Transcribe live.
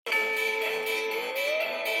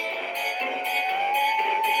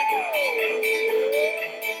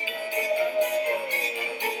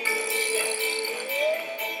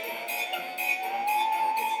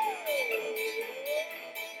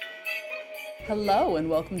Hello and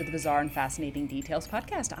welcome to the Bizarre and Fascinating Details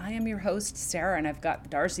podcast. I am your host, Sarah, and I've got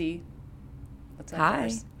Darcy. What's up,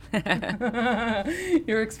 Hi. Darcy?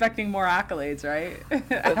 You're expecting more accolades,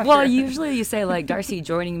 right? Well, usually you say like Darcy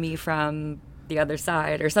joining me from the other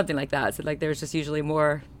side or something like that. So like there's just usually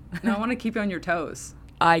more. No, I want to keep you on your toes.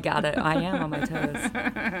 I got it. I am on my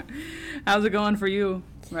toes. How's it going for you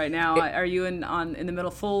right now? Are you in the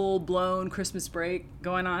middle, full blown Christmas break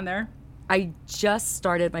going on there? I just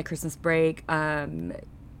started my Christmas break. I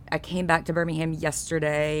came back to Birmingham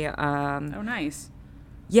yesterday. Oh, nice.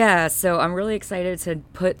 Yeah, so I'm really excited to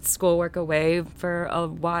put schoolwork away for a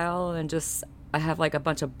while and just I have like a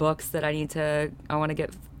bunch of books that I want to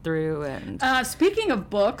get through. And Speaking of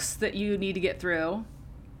books that you need to get through,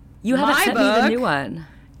 you haven't my sent me the book. new one.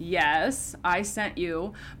 Yes, I sent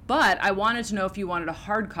you, but I wanted to know if you wanted a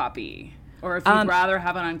hard copy or if you'd rather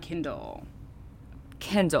have it on Kindle.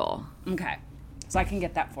 Kindle. Okay, so I can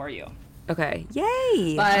get that for you. Okay.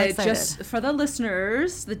 Yay! I'm But excited. just for the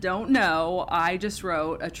listeners that don't know, I just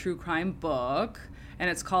wrote a true crime book, and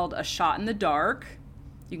it's called A Shot in the Dark.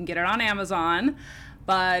 You can get it on Amazon.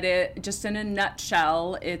 But just in a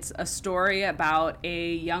nutshell, it's a story about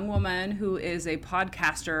a young woman who is a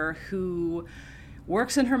podcaster who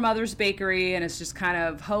works in her mother's bakery and is just kind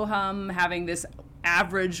of ho-hum, having this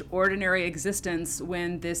average, ordinary existence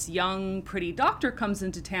when this young, pretty doctor comes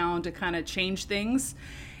into town to kind of change things,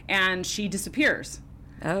 and she disappears.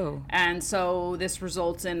 Oh. And so this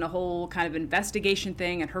results in a whole kind of investigation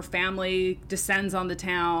thing, and her family descends on the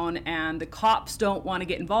town, and the cops don't want to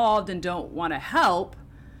get involved and don't want to help.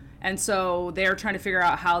 And so they're trying to figure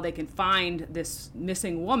out how they can find this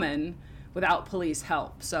missing woman without police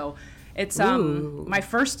help. So it's my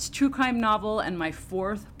first true crime novel and my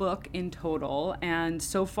fourth book in total. And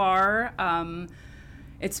so far,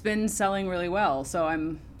 it's been selling really well. So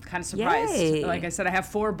I'm kind of surprised. Yay. Like I said, I have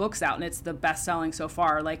 4 books out and it's the best selling so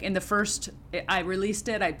far. Like in the first, I released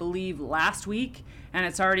it, I believe, last week, and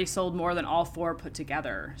it's already sold more than all 4 put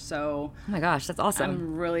together. So Oh my gosh, that's awesome.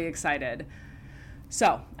 I'm really excited.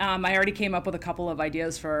 So I already came up with a couple of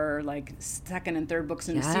ideas for like second and third books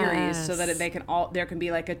in the series, so that there can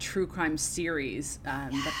be like a true crime series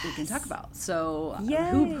that we can talk about. So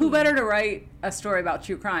who better to write a story about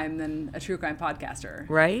true crime than a true crime podcaster,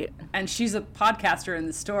 Right? And she's a podcaster in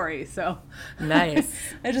the story, so Nice.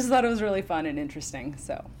 I just thought it was really fun and interesting.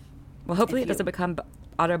 So Well, hopefully it doesn't become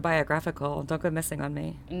autobiographical. Don't go missing on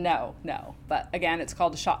me. no, but again, it's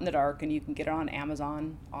called A Shot in the Dark, and you can get it on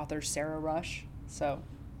Amazon. Author Sarah Rush. So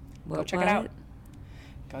go check it out.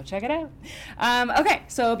 Go check it out. Okay,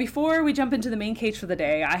 so before we jump into the main case for the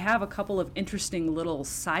day, I have a couple of interesting little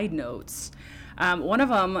side notes. One of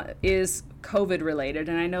them is COVID related,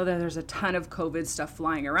 and I know that there's a ton of COVID stuff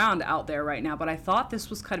flying around out there right now, but I thought this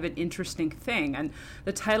was kind of an interesting thing. And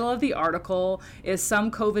the title of the article is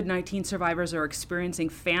Some COVID-19 Survivors Are Experiencing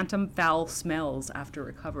Phantom Foul Smells After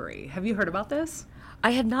Recovery. Have you heard about this? I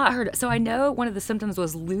had not heard. So I know one of the symptoms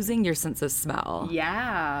was losing your sense of smell.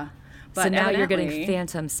 Yeah. But So now you're evidently, getting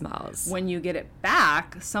phantom smells. when you get it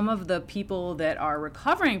back, some of the people that are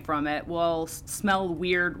recovering from it will smell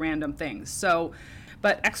weird random things.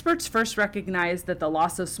 But experts first recognized that the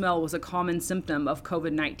loss of smell was a common symptom of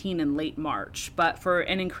COVID-19 in late March. But for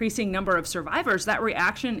an increasing number of survivors, that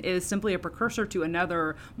reaction is simply a precursor to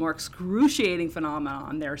another more excruciating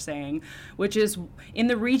phenomenon, they're saying, which is in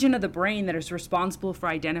the region of the brain that is responsible for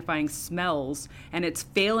identifying smells, and it's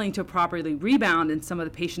failing to properly rebound in some of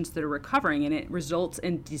the patients that are recovering, and it results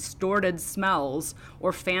in distorted smells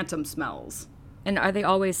or phantom smells. And are they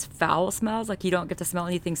always foul smells? Like you don't get to smell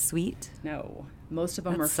anything sweet? No, most of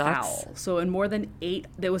them That are sucks. foul. So in more than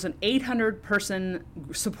there was an 800-person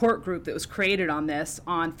support group that was created on this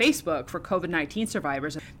on Facebook for COVID-19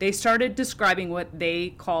 survivors. They started describing what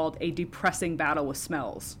they called a depressing battle with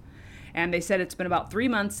smells. And they said it's been about 3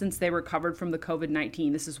 months since they recovered from the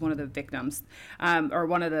COVID-19. This is one of the victims, or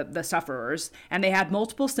one of the sufferers. And they had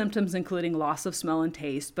multiple symptoms, including loss of smell and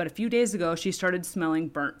taste. But a few days ago, she started smelling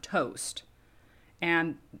burnt toast.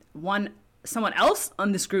 And someone else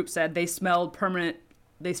on this group said they smelled permanent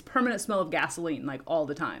smell of gasoline, like all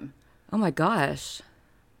the time. Oh my gosh.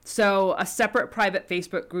 So a separate private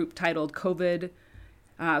Facebook group titled COVID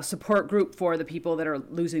support group for the people that are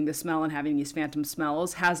losing the smell and having these phantom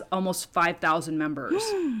smells has almost 5,000 members.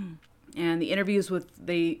 And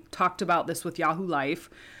they talked about this with Yahoo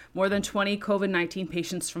Life. More than 20 COVID-19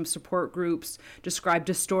 patients from support groups described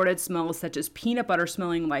distorted smells such as peanut butter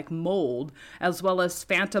smelling like mold, as well as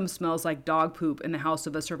phantom smells like dog poop in the house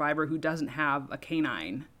of a survivor who doesn't have a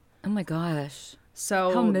canine. Oh my gosh.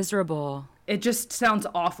 So How miserable. it just sounds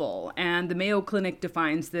awful. And the Mayo Clinic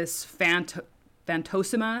defines this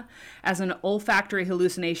phantosema as an olfactory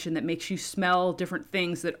hallucination that makes you smell different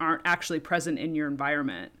things that aren't actually present in your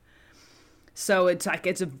environment. So it's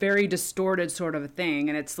a very distorted sort of a thing,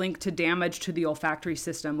 and it's linked to damage to the olfactory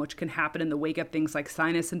system, which can happen in the wake of things like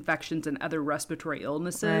sinus infections and other respiratory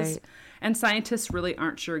illnesses. Right. And scientists really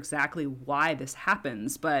aren't sure exactly why this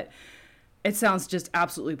happens, but it sounds just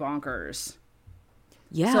absolutely bonkers.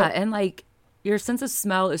 Yeah, So- and like your sense of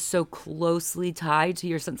smell is so closely tied to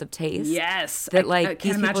your sense of taste. Yes. That I like can't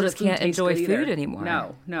these people imagine just food can't tastes enjoy good either. food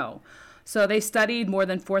anymore. No. So they studied more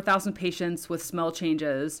than 4,000 patients with smell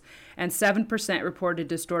changes, and 7% reported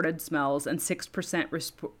distorted smells and 6%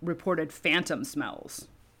 reported phantom smells.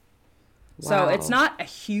 So Wow. it's not a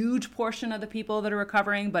huge portion of the people that are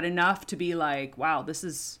recovering, but enough to be like, wow, this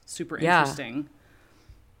is super Yeah. interesting.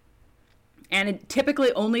 And it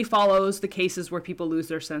typically only follows the cases where people lose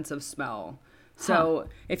their sense of smell. So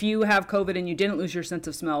if you have COVID and you didn't lose your sense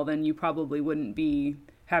of smell, then you probably wouldn't be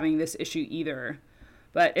having this issue either.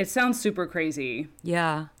 But it sounds super crazy.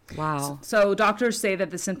 Yeah. Wow. So doctors say that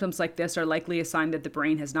the symptoms like this are likely a sign that the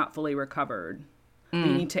brain has not fully recovered,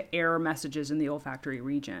 leading to error messages in the olfactory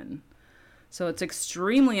region. So it's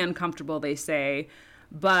extremely uncomfortable, they say,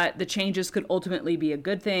 but the changes could ultimately be a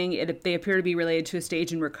good thing. They appear to be related to a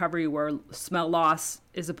stage in recovery where smell loss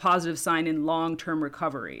is a positive sign in long-term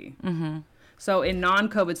recovery. Mm-hmm. So in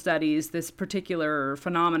non-COVID studies, this particular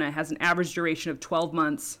phenomena has an average duration of 12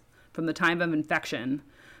 months from the time of infection,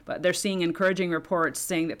 but they're seeing encouraging reports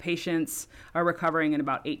saying that patients are recovering in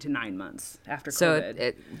about 8 to 9 months after So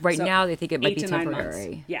COVID. right So now they think it might 8 be to 9 months.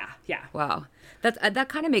 temporary. Yeah. Wow. That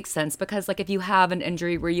kind of makes sense because like if you have an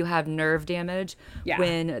injury where you have nerve damage, Yeah.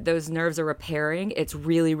 when those nerves are repairing, it's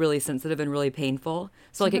really, really sensitive and really painful.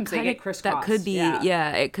 So like it Sometimes they kind get of, that crisscrossed, could be,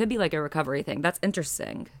 yeah. it could be like a recovery thing. That's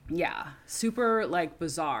interesting. Yeah, super like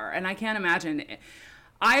bizarre. And I can't imagine.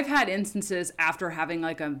 I've had instances after having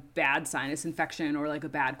like a bad sinus infection or like a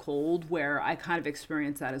bad cold where I kind of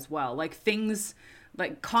experience that as well. Like things,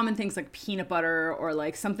 like common things like peanut butter or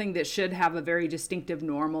like something that should have a very distinctive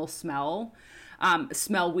normal smell,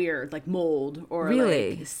 smell weird, like mold or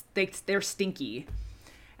Really? like they're stinky.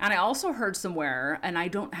 And I also heard somewhere, and I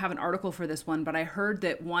don't have an article for this one, but I heard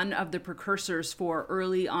that one of the precursors for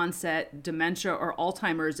early onset dementia or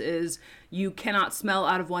Alzheimer's is you cannot smell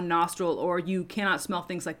out of one nostril, or you cannot smell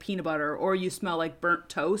things like peanut butter, or you smell like burnt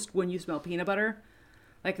toast when you smell peanut butter.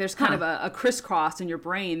 Like there's kind of a crisscross in your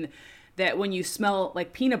brain that when you smell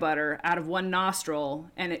like peanut butter out of one nostril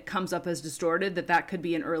and it comes up as distorted, that could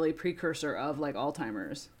be an early precursor of like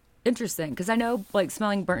Alzheimer's. Interesting. Because I know like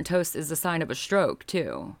smelling burnt toast is a sign of a stroke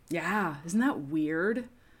too. Yeah, isn't that weird?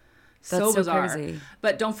 That's so bizarre. crazy.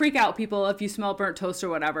 But don't freak out, people, if you smell burnt toast or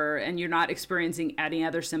whatever and you're not experiencing any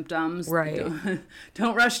other symptoms. Right.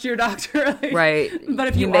 Don't rush to your doctor. Like, Right. But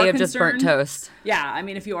if you may are have just burnt concerned- toast. Yeah, I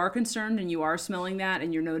mean, if you are concerned and you are smelling that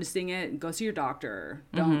and you're noticing it, go see your doctor.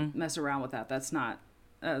 Don't mess around with that. That's not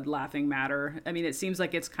a laughing matter. I mean, it seems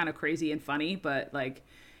like it's kind of crazy and funny, but like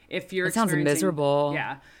if you're It sounds experiencing- miserable.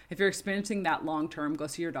 Yeah. If you're experiencing that long term, go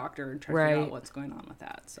see your doctor and try to figure Right. out what's going on with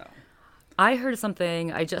that. So I heard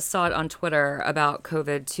something, I just saw it on Twitter about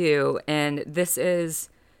COVID too, and this is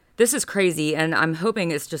crazy, and I'm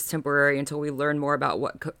hoping it's just temporary until we learn more about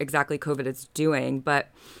what exactly COVID is doing. But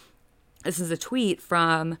this is a tweet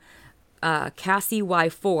from Cassie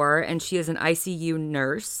Y4, and she is an ICU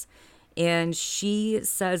nurse, and she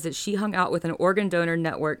says that she hung out with an organ donor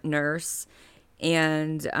network nurse,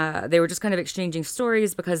 and they were just kind of exchanging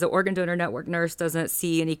stories because the organ donor network nurse doesn't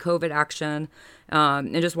see any COVID action,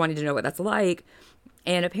 and just wanted to know what that's like.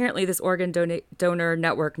 And apparently this organ donor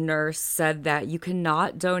network nurse said that you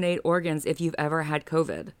cannot donate organs if you've ever had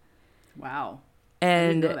COVID. wow. I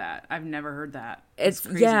And didn't know that. I've never heard that. it's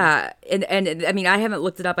crazy. yeah, and I mean I haven't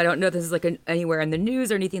looked it up. I don't know if this is like anywhere in the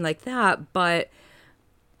news or anything like that, but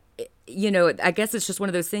you know, I guess it's just one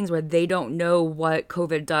of those things where they don't know what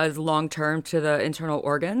COVID does long term to the internal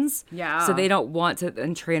organs. Yeah. So they don't want to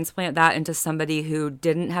then transplant that into somebody who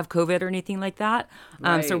didn't have COVID or anything like that. So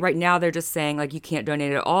Right. right now they're just saying like you can't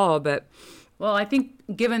donate at all, but Well, I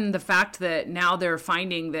think given the fact that now they're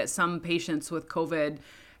finding that some patients with COVID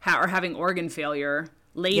are having organ failure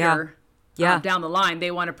later Yeah. down the line, they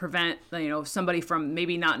want to prevent, you know, somebody from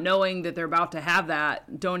maybe not knowing that they're about to have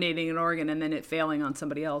that, donating an organ and then it failing on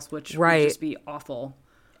somebody else, which would Right. just be awful.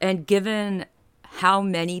 and given how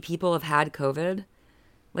many people have had COVID,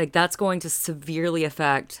 like that's going to severely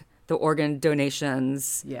affect the organ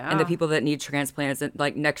donations and the Yeah. people that need transplants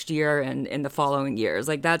like next year and in the following years.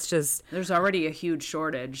 Like that's just There's already a huge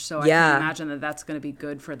shortage, so I Yeah. can't imagine that that's going to be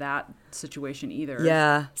good for that situation either.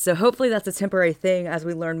 yeah. So hopefully that's a temporary thing as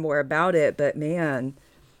we learn more about it. But man,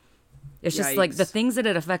 It's just like the Yikes. things that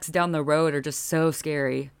it affects down the road are just so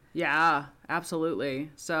scary. Yeah,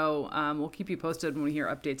 absolutely. So we'll keep you posted when we hear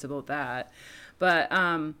updates about that. But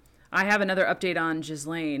I have another update on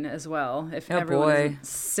Ghislaine as well, if Oh, everyone's boy.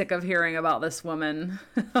 sick of hearing about this woman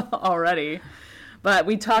already. But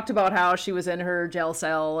we talked about how she was in her jail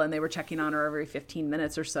cell and they were checking on her every 15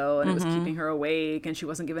 minutes or so, and it was keeping her awake, and she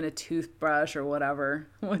wasn't given a toothbrush or whatever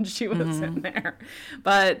when she was in there.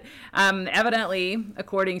 But evidently,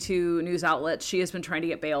 according to news outlets, she has been trying to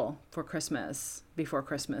get bail for Christmas, before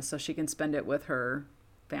Christmas, so she can spend it with her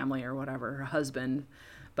family or whatever, her husband.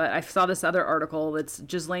 But I saw this other article that's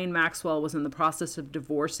Ghislaine Maxwell was in the process of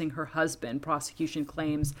divorcing her husband, prosecution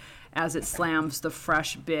claims, as it slams the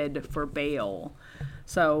fresh bid for bail.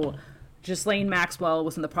 So Ghislaine Maxwell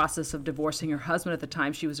was in the process of divorcing her husband at the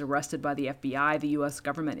time she was arrested by the FBI, the U.S.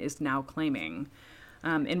 government is now claiming.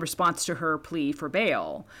 In response to her plea for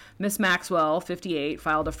bail, Miss Maxwell, 58,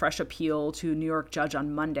 filed a fresh appeal to a New York judge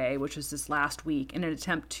on Monday, which was this last week, in an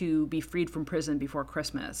attempt to be freed from prison before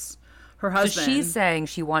Christmas. Her So husband... she's saying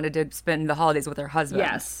she wanted to spend the holidays with her husband.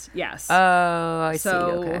 Yes. Oh, I see.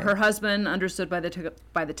 So Okay. her husband, understood by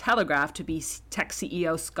the Telegraph to be tech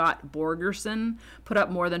CEO Scott Borgerson, put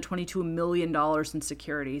up more than $22 million in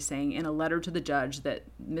security, saying in a letter to the judge that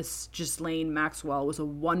Miss Ghislaine Maxwell was a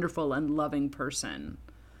wonderful and loving person,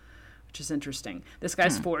 which is interesting. This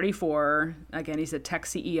guy's 44. Again, he's a tech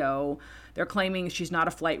CEO. They're claiming she's not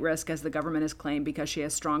a flight risk, as the government has claimed, because she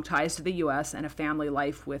has strong ties to the U.S. and a family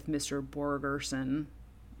life with Mr. Borgerson.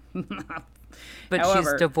 But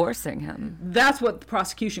However, she's divorcing him. that's what the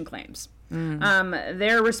prosecution claims.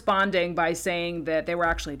 They're responding by saying that they were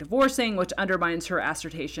actually divorcing, which undermines her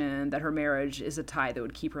assertion that her marriage is a tie that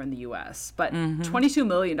would keep her in the U.S. But $22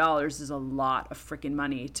 million is a lot of freaking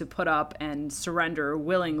money to put up and surrender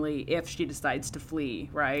willingly if she decides to flee,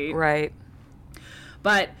 right? Right.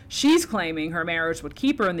 But she's claiming her marriage would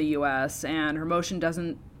keep her in the U.S., and her motion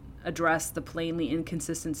doesn't address the plainly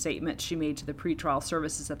inconsistent statement she made to the pretrial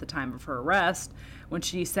services at the time of her arrest when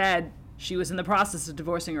she said she was in the process of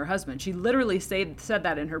divorcing her husband. She literally said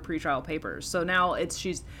that in her pretrial papers. So now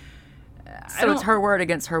she's... So it's her word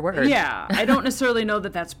against her word. Yeah. I don't necessarily know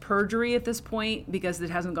that that's perjury at this point because it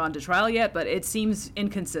hasn't gone to trial yet, but it seems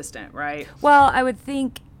inconsistent, right? Well, I would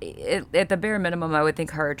think, at the bare minimum, I would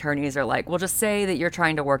think her attorneys are like, well, just say that you're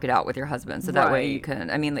trying to work it out with your husband. So that way you Right.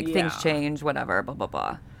 can, I mean, like, Yeah. things change, whatever, blah, blah,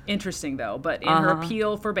 blah. Interesting, though. But in her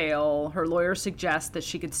appeal for bail, her lawyer suggests that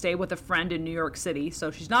she could stay with a friend in New York City. So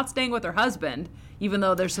she's not staying with her husband, even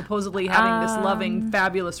though they're supposedly having this loving,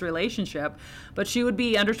 fabulous relationship. But she would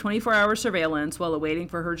be under 24-hour surveillance while awaiting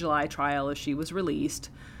for her July trial if she was released.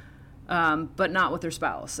 But not with her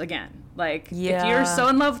spouse. Again, like, if Yeah. you're so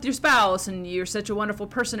in love with your spouse and you're such a wonderful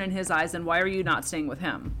person in his eyes, then why are you not staying with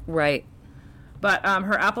him? Right. But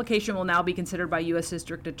her application will now be considered by U.S.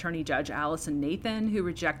 District Attorney Judge Allison Nathan, who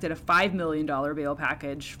rejected a $5 million bail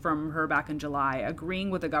package from her back in July, agreeing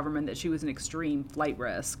with the government that she was an extreme flight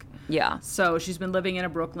risk. Yeah. So she's been living in a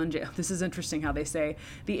Brooklyn jail. This is interesting how they say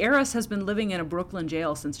the heiress has been living in a Brooklyn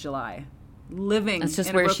jail since July. Living That's just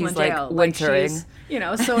in where a Brooklyn she's, like, jail. wintering.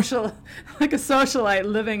 She's, social, like a socialite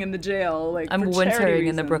living in the jail. Like, I'm for wintering charity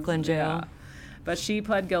in the reasons. Brooklyn jail. Yeah. But she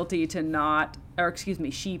pled guilty to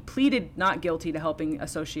she pleaded not guilty to helping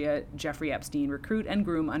associate Jeffrey Epstein recruit and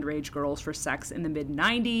groom underage girls for sex in the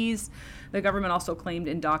mid-90s. The government also claimed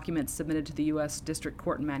in documents submitted to the U.S. District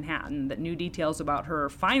Court in Manhattan that new details about her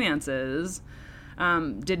finances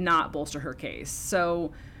did not bolster her case.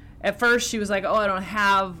 So at first she was like, I don't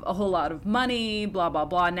have a whole lot of money, blah, blah,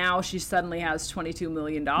 blah. Now she suddenly has $22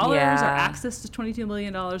 million or access to $22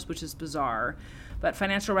 million, which is bizarre. But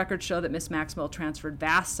financial records show that Miss Maxwell transferred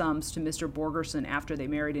vast sums to Mr. Borgerson after they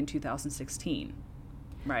married in 2016.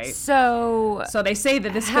 Right? So they say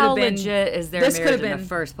that this could how have been... legit is their this could marriage have in been, the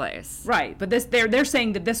first place? Right. But they're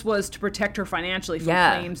saying that this was to protect her financially from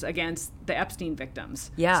claims against the Epstein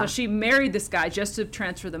victims. Yeah. So she married this guy just to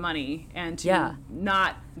transfer the money and to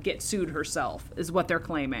not get sued herself, is what they're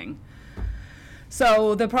claiming.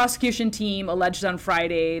 So the prosecution team alleged on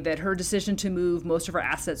Friday that her decision to move most of her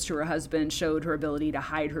assets to her husband showed her ability to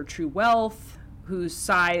hide her true wealth, whose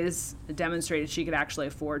size demonstrated she could actually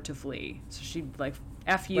afford to flee. So she'd like,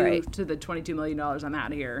 F you to the $22 million, I'm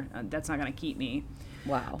out of here. That's not going to keep me.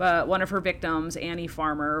 Wow. But one of her victims, Annie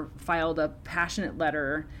Farmer, filed a passionate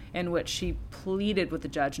letter in which she pleaded with the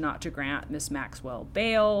judge not to grant Miss Maxwell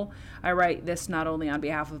bail. I write this not only on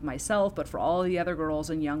behalf of myself, but for all the other girls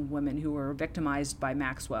and young women who were victimized by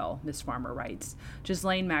Maxwell, Miss Farmer writes.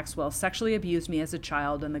 Ghislaine Maxwell sexually abused me as a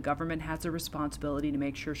child, and the government has a responsibility to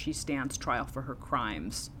make sure she stands trial for her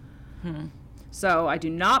crimes. So I do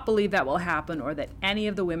not believe that will happen, or that any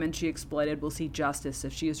of the women she exploited will see justice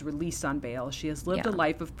if she is released on bail. She has lived a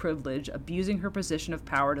life of privilege, abusing her position of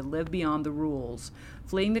power to live beyond the rules.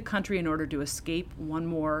 Fleeing the country in order to escape one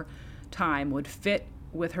more time would fit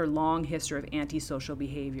with her long history of antisocial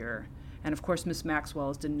behavior. And of course, Miss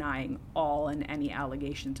Maxwell is denying all and any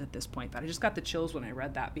allegations at this point. But I just got the chills when I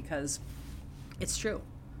read that, because it's true.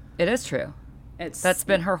 It is true. That's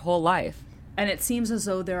been her whole life. And it seems as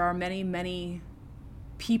though there are many, many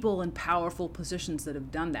people in powerful positions that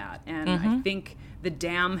have done that. And I think the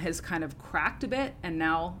dam has kind of cracked a bit. And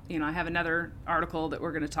now, I have another article that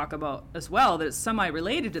we're going to talk about as well that is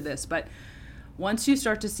semi-related to this. But once you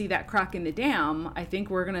start to see that crack in the dam, I think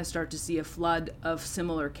we're going to start to see a flood of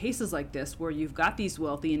similar cases like this, where you've got these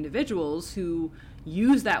wealthy individuals who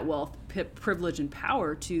use that wealth, privilege, and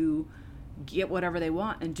power to get whatever they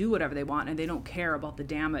want and do whatever they want, and they don't care about the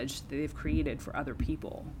damage that they've created for other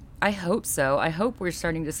people. I hope so. I hope we're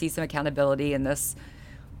starting to see some accountability in this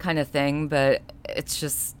kind of thing, but it's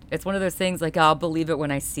one of those things, like, I'll believe it when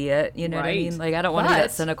I see it. You know what I mean? Like, I don't want to be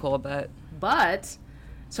that cynical, but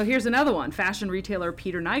so here's another one. Fashion retailer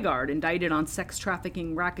Peter Nygard indicted on sex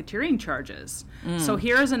trafficking racketeering charges. So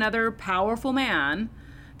here's another powerful man.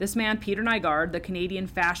 This man, Peter Nygard, the Canadian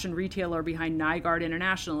fashion retailer behind Nygard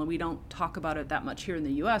International, and we don't talk about it that much here in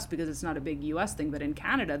the U.S. because it's not a big U.S. thing, but in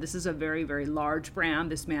Canada, this is a very, very large brand.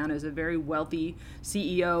 This man is a very wealthy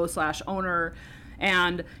CEO/owner,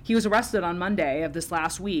 and he was arrested on Monday of this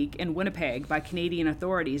last week in Winnipeg by Canadian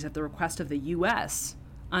authorities at the request of the U.S.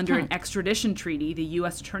 under an extradition treaty, the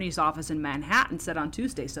U.S. Attorney's Office in Manhattan said on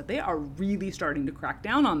Tuesday. So they are really starting to crack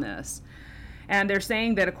down on this. And they're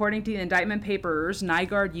saying that according to the indictment papers,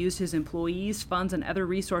 Nygard used his employees, funds, and other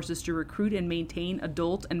resources to recruit and maintain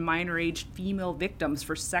adult and minor-aged female victims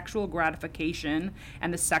for sexual gratification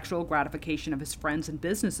and the sexual gratification of his friends and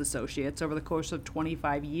business associates over the course of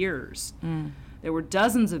 25 years. There were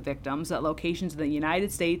dozens of victims at locations in the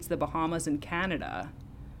United States, the Bahamas, and Canada.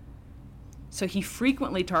 So he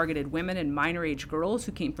frequently targeted women and minor-age girls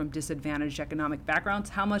who came from disadvantaged economic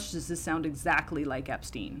backgrounds. How much does this sound exactly like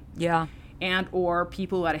Epstein? Yeah. And or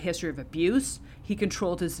people who had a history of abuse. He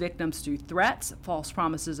controlled his victims through threats, false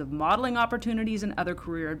promises of modeling opportunities and other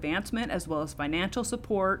career advancement, as well as financial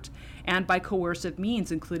support, and by coercive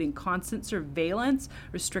means, including constant surveillance,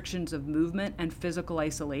 restrictions of movement, and physical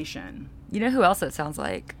isolation. You know who else it sounds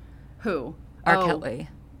like? Who? R. Kelly.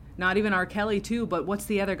 Not even R. Kelly, too, but what's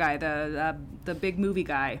the other guy? The big movie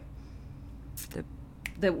guy.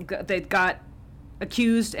 That got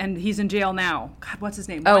accused, and he's in jail now. God, what's his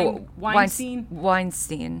name? Weinstein?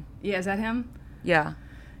 Weinstein. Yeah, is that him? Yeah.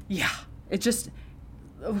 Yeah. It just...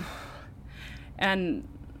 And...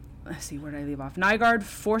 Let's see, where did I leave off? Nygard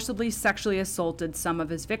forcibly sexually assaulted some of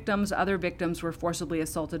his victims. Other victims were forcibly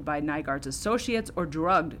assaulted by Nygard's associates or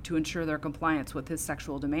drugged to ensure their compliance with his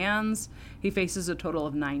sexual demands. He faces a total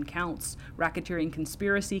of 9 counts. Racketeering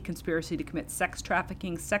conspiracy, conspiracy to commit sex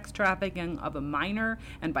trafficking of a minor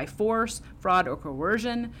and by force, fraud or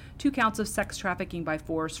coercion. 2 counts of sex trafficking by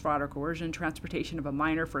force, fraud or coercion, transportation of a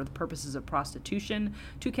minor for the purposes of prostitution.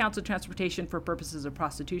 2 counts of transportation for purposes of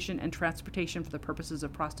prostitution and transportation for the purposes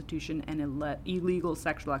of prostitution and illegal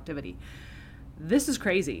sexual activity. This is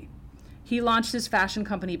crazy. He launched his fashion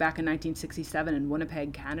company back in 1967 in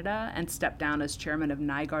Winnipeg, Canada, and stepped down as chairman of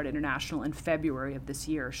Nygard International in February of this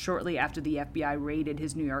year, shortly after the FBI raided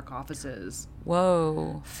his New York offices.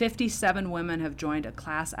 Whoa. 57 women have joined a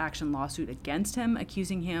class action lawsuit against him,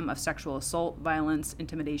 accusing him of sexual assault, violence,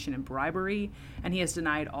 intimidation, and bribery, and he has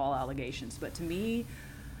denied all allegations. But to me,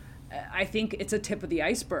 I think it's a tip of the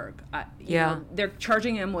iceberg. They're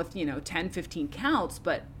charging him with, 10, 15 counts,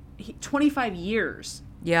 but 25 years.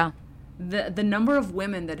 Yeah. The number of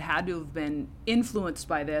women that had to have been influenced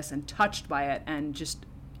by this and touched by it and just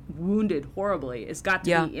wounded horribly has got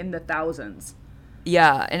to be in the thousands.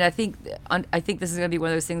 Yeah, and I think this is going to be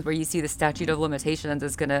one of those things where you see the statute of limitations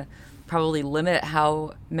is going to probably limit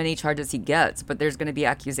how many charges he gets, but there's going to be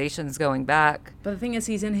accusations going back. But the thing is,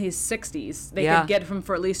 he's in his 60s. They could get him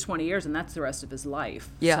for at least 20 years, and that's the rest of his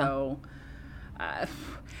life. Yeah. So,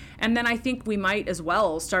 and then I think we might as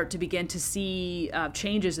well start to begin to see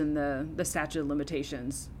changes in the statute of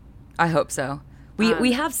limitations. I hope so.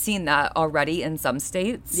 We have seen that already in some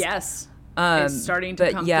states. Yes. It's starting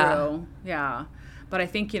to come through. Yeah. But I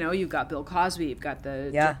think, you've got Bill Cosby, you've got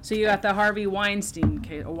so you got the Harvey Weinstein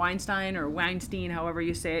case, or Weinstein, however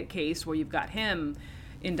you say it, case, where you've got him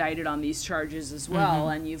indicted on these charges as well.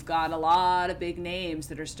 And you've got a lot of big names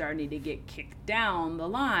that are starting to get kicked down the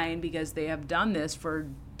line because they have done this for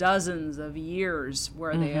dozens of years,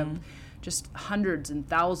 where they have just hundreds and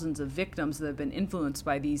thousands of victims that have been influenced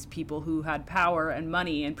by these people who had power and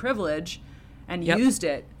money and privilege and used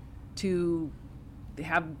it to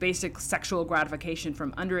have basic sexual gratification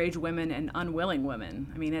from underage women and unwilling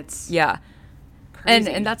women. I mean, it's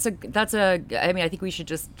crazy. And that's a I mean, I think we should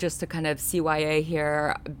just to kind of CYA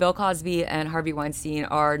here, Bill Cosby and Harvey Weinstein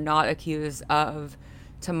are not accused of,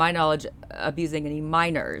 to my knowledge, abusing any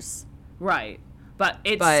minors. Right. But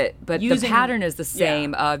it's but the pattern is the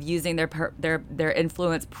same of using their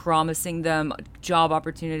influence, promising them job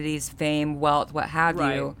opportunities, fame, wealth, what have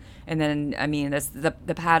you, and then I mean that's the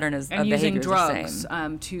pattern is and of using drugs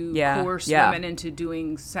to coerce women into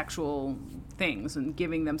doing sexual things and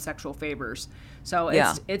giving them sexual favors. So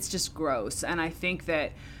it's just gross, and I think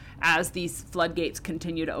that as these floodgates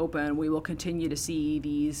continue to open, we will continue to see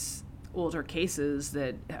these older cases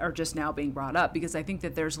that are just now being brought up, because I think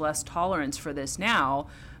that there's less tolerance for this now,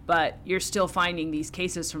 but you're still finding these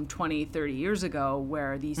cases from 20, 30 years ago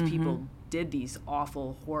where these people did these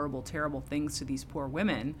awful, horrible, terrible things to these poor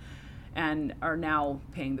women and are now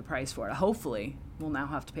paying the price for it. Hopefully will now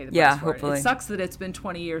have to pay the price for hopefully. it. It sucks that it's been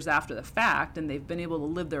 20 years after the fact and they've been able to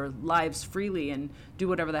live their lives freely and do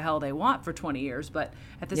whatever the hell they want for 20 years, but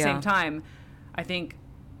at the same time, I think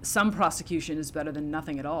some prosecution is better than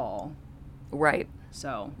nothing at all. Right.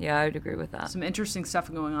 So yeah, I'd agree with that. Some interesting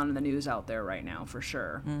stuff going on in the news out there right now, for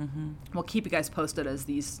sure. We'll keep you guys posted as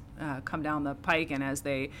these come down the pike and as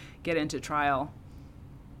they get into trial.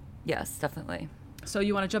 Yes, definitely. So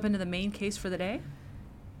you want to jump into the main case for the day?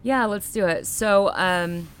 Yeah, let's do it. So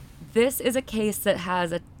this is a case that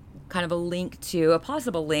has a kind of a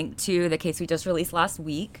possible link to the case we just released last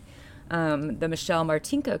week. The Michelle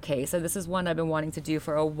Martinko case. So this is one I've been wanting to do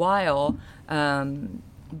for a while,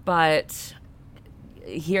 but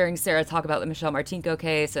hearing Sarah talk about the Michelle Martinko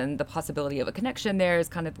case and the possibility of a connection there is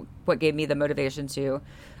kind of what gave me the motivation to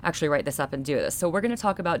actually write this up and do this. So we're going to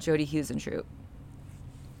talk about Jodi Huisentruit.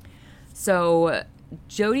 So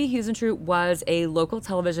Jodi Huisentruit was a local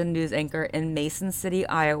television news anchor in Mason City,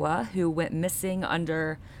 Iowa, who went missing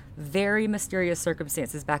under very mysterious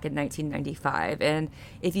circumstances back in 1995. And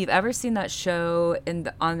if you've ever seen that show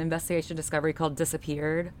on Investigation Discovery called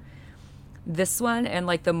Disappeared, this one and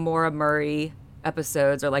like the Maura Murray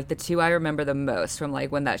episodes are like the two I remember the most from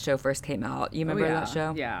like when that show first came out. You remember that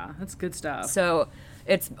show? Yeah, that's good stuff. So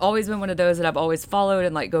it's always been one of those that I've always followed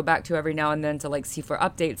and like go back to every now and then to like see for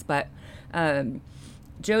updates. But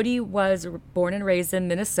Jodi was born and raised in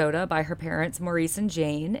Minnesota by her parents, Maurice and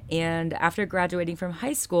Jane. And after graduating from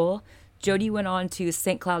high school, Jodi went on to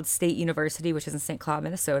St. Cloud State University, which is in St. Cloud,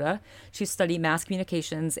 Minnesota. She studied mass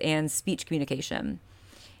communications and speech communication.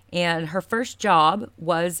 And her first job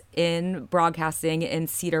was in broadcasting in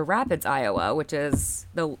Cedar Rapids, Iowa, which is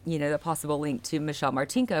the possible link to Michelle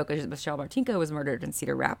Martinko, because Michelle Martinko was murdered in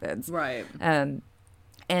Cedar Rapids. Right.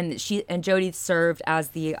 And Jodi served as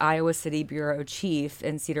the Iowa City bureau chief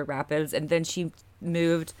in Cedar Rapids, and then she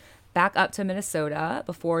moved back up to Minnesota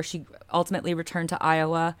before she ultimately returned to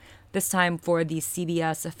Iowa, this time for the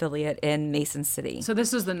CBS affiliate in Mason City. So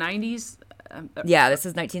this was the 90s? Yeah, this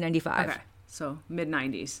is 1995. Okay, so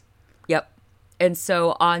mid-90s. Yep. And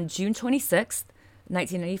so on June 26th,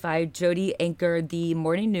 1995, Jodi anchored the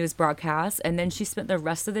morning news broadcast, and then she spent the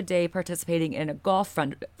rest of the day participating in a golf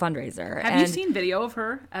fundraiser. Have you seen video of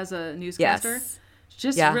her as a newscaster? Yes.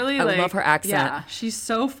 Just yeah, really I love her accent. Yeah, she's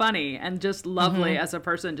so funny and just lovely as a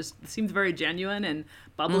person. Just seems very genuine and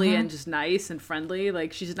bubbly and just nice and friendly.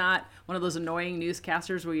 Like, she's not one of those annoying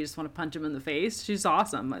newscasters where you just want to punch them in the face. She's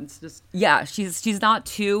awesome. It's just she's not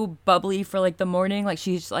too bubbly for like the morning. Like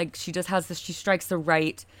she just has this. She strikes the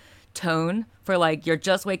right tone for like you're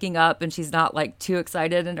just waking up, and she's not like too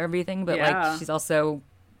excited and everything, but like she's also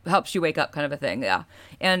helps you wake up kind of a thing. Yeah,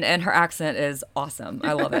 and her accent is awesome.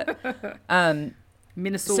 I love it.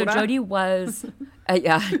 Minnesota. So Jodi was,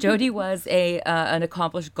 Jodi was an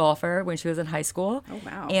accomplished golfer when she was in high school. Oh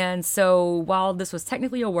wow! And so while this was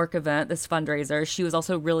technically a work event, this fundraiser, she was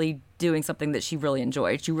also really doing something that she really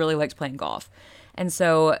enjoyed. She really liked playing golf, and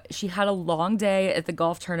so she had a long day at the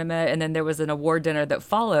golf tournament, and then there was an award dinner that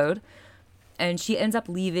followed. And she ends up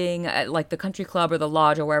leaving at like the country club or the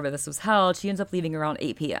lodge or wherever this was held. She ends up leaving around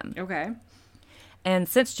 8 p.m. Okay. And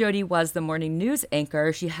since Jodi was the morning news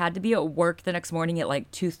anchor, she had to be at work the next morning at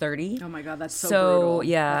like 2:30. Oh my God, that's so brutal.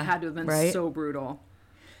 Yeah, that had to have been so brutal.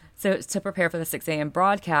 So to prepare for the 6 a.m.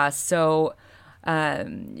 broadcast. So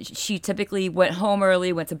she typically went home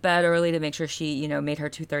early, went to bed early to make sure she, made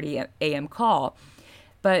her 2:30 a.m. call.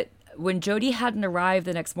 But when Jodi hadn't arrived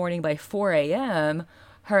the next morning by 4 a.m.,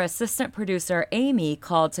 her assistant producer, Amy,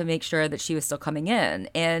 called to make sure that she was still coming in.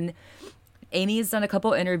 And Amy's done a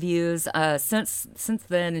couple interviews since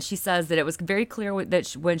then, and she says that it was very clear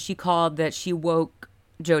that when she called that she woke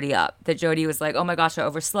Jody up. That Jody was like, "Oh my gosh, I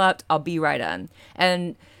overslept. I'll be right in."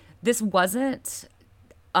 And this wasn't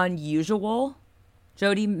unusual.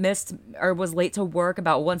 Jody missed or was late to work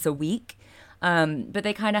about once a week. But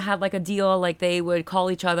they kind of had like a deal, like they would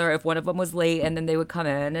call each other if one of them was late, and then they would come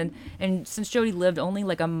in. And since Jody lived only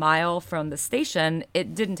like a mile from the station,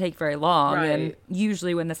 it didn't take very long. Right. And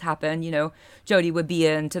usually when this happened, Jody would be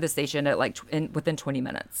into the station at like within 20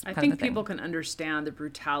 minutes. I think people can understand the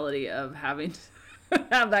brutality of having to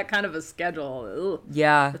have that kind of a schedule. Ugh,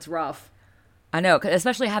 Yeah, it's rough. I know,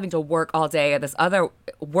 especially having to work all day at this other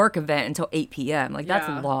work event until 8 p.m. Like that's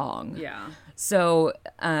Yeah. long. Yeah. So,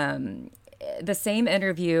 the same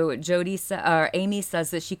interview, Amy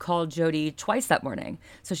says that she called Jody twice that morning.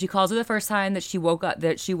 So she calls her the first time that she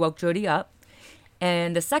woke Jody up.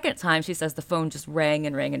 And the second time, she says the phone just rang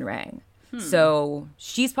and rang and rang. So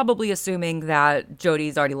she's probably assuming that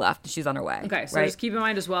Jody's already left. She's on her way. Okay, so right? just keep in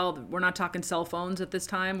mind as well, we're not talking cell phones at this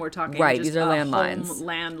time. We're talking Right, just these are a landlines. home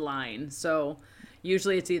landline. So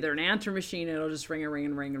usually it's either an answer machine, it'll just ring and ring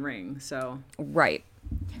and ring and ring. So Right.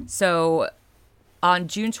 So on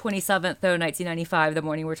June 27th, though, 1995, the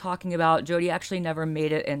morning we're talking about, Jody actually never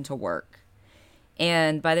made it into work.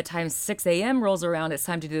 And by the time 6 a.m. rolls around, it's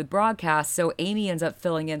time to do the broadcast. So Amy ends up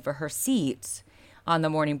filling in for her seat on the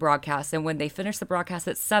morning broadcast. And when they finish the broadcast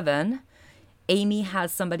at 7, Amy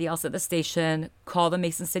has somebody else at the station call the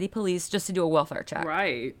Mason City Police just to do a welfare check.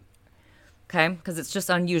 right. Okay? Because it's just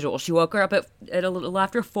unusual. She woke her up at a little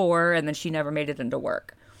after 4, and then she never made it into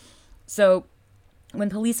work. So when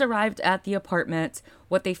police arrived at the apartment,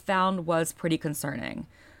 what they found was pretty concerning.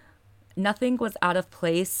 Nothing was out of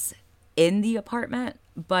place in the apartment,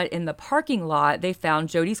 but in the parking lot, they found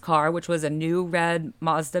Jody's car, which was a new red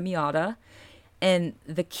Mazda Miata, and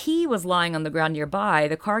the key was lying on the ground nearby,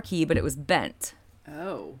 the car key, but it was bent.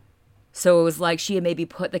 Oh. So it was like she had maybe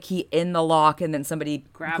put the key in the lock, and then somebody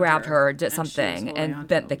grabbed her, did and she was something, holding and onto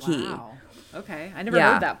bent it. the key. Wow. Okay, I never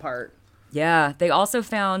Yeah. heard that part. Yeah, they also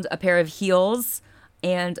found a pair of heels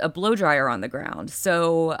and a blow dryer on the ground.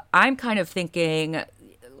 So I'm kind of thinking,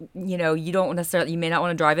 you may not want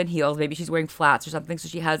to drive in heels. Maybe she's wearing flats or something. So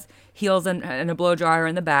she has heels and a blow dryer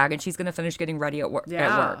in the bag, and she's going to finish getting ready at work.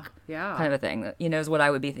 Yeah. Kind of a thing, is what I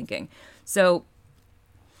would be thinking. So,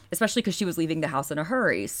 especially because she was leaving the house in a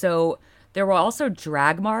hurry. So there were also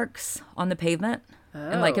drag marks on the pavement.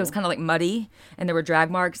 And like it was Oh. kind of like muddy, and there were drag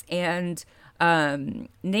marks. And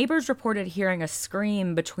neighbors reported hearing a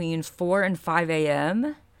scream between 4 and 5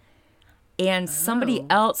 a.m. And somebody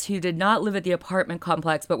else who did not live at the apartment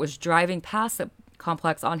complex but was driving past the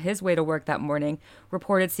complex on his way to work that morning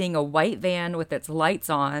reported seeing a white van with its lights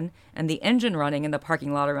on and the engine running in the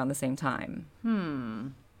parking lot around the same time.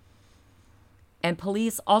 And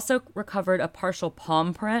police also recovered a partial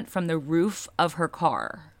palm print from the roof of her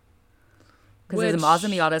car. Because it's a Mazda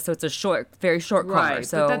Miata, so it's a very short car. Right,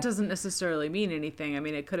 So but that doesn't necessarily mean anything. I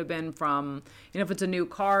mean, it could have been from, if it's a new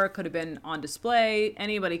car, it could have been on display.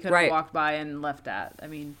 Anybody could have Right. walked by and left that. I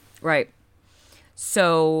mean, Right.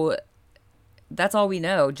 So that's all we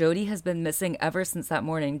know. Jody has been missing ever since that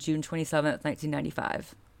morning, June 27th,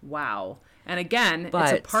 1995. wow. And again, it's a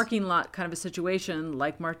But- parking lot kind of a situation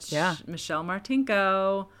like Yeah. Michelle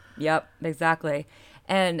Martinko. Yep, exactly.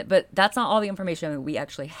 But that's not all the information we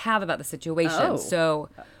actually have about the situation. Oh. So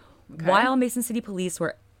while Mason City Police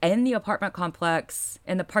were in the apartment complex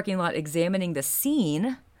in the parking lot examining the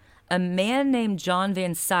scene, a man named John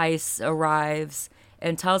Van Sice arrives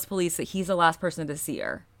and tells police that he's the last person to see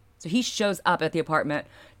her. So he shows up at the apartment.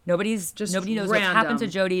 Nobody knows what's happened to random.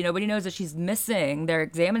 Jody. Nobody knows that she's missing. They're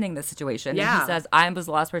examining the situation. And Yeah. he says, I was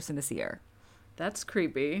the last person to see her. That's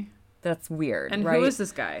creepy. That's weird, And right? who is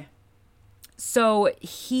this guy? So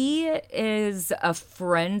he is a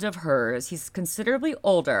friend of hers. He's considerably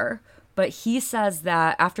older, but he says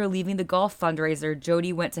that after leaving the golf fundraiser,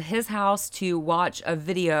 Jody went to his house to watch a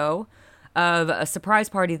video of a surprise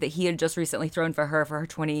party that he had just recently thrown for her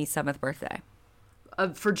 27th birthday.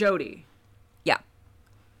 For Jody. Yeah.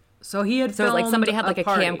 So he had So like filmed somebody had like a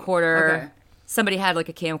party. camcorder. Okay. Somebody had like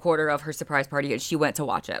a camcorder of her surprise party, and she went to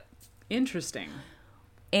watch it. Interesting.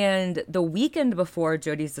 And the weekend before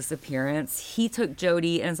Jody's disappearance, he took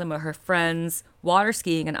Jody and some of her friends water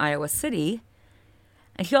skiing in Iowa City.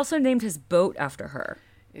 And he also named his boat after her.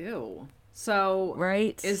 Ew. So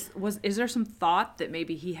Right. is there some thought that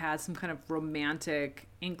maybe he had some kind of romantic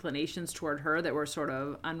inclinations toward her that were sort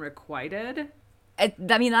of unrequited?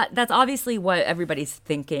 I mean, that's obviously what everybody's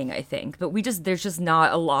thinking, I think. But there's just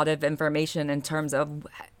not a lot of information in terms of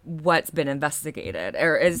what's been investigated,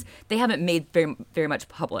 or is they haven't made very, very much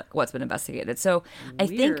public what's been investigated. So I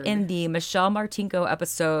think in the Michelle Martinko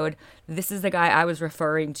episode, this is the guy I was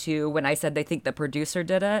referring to when I said they think the producer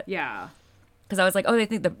did it. Yeah. Because I was like, oh, they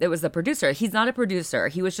think it was the producer. He's not a producer.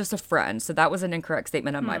 He was just a friend. So that was an incorrect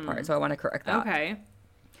statement on my part. So I want to correct that. Okay.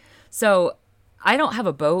 So I don't have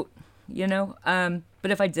a boat, but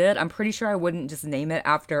if I did, I'm pretty sure I wouldn't just name it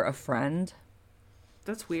after a friend.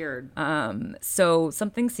 That's weird. So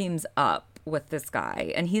something seems up with this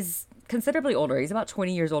guy, and he's considerably older. He's about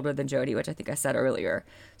 20 years older than Jodi, which I think I said earlier.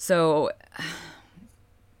 So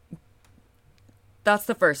that's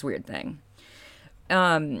the first weird thing.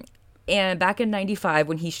 And back in 95,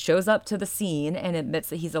 when he shows up to the scene and admits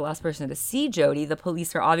that he's the last person to see Jodi, the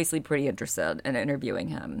police are obviously pretty interested in interviewing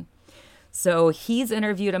him. So he's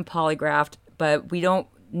interviewed and polygraphed, but we don't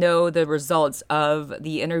know the results of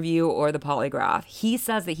the interview or the polygraph. He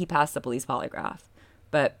says that he passed the police polygraph,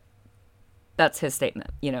 but that's his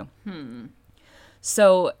statement,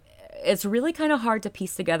 So it's really kind of hard to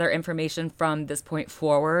piece together information from this point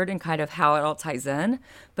forward and kind of how it all ties in.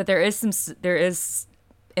 But there is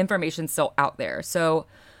information still out there. So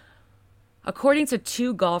according to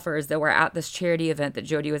two golfers that were at this charity event that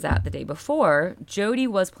Jodi was at the day before, Jodi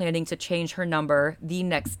was planning to change her number the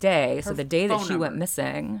next day. So the day that she went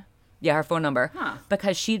missing. Yeah, her phone number.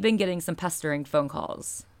 Because she'd been getting some pestering phone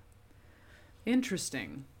calls.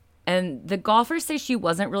 Interesting. And the golfers say she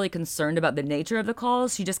wasn't really concerned about the nature of the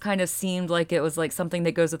calls. She just kind of seemed like it was like something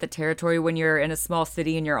that goes with the territory when you're in a small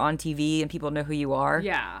city and you're on TV and people know who you are.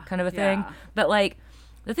 Yeah. Kind of a thing. But like,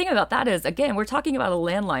 the thing about that is, again, we're talking about a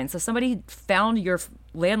landline. So somebody found your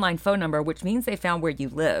landline phone number, which means they found where you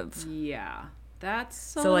live. Yeah.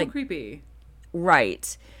 That's a little creepy.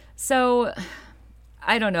 Right. So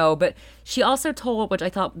I don't know. But she also told, which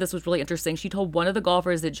I thought this was really interesting, she told one of the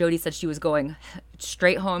golfers that Jodi said she was going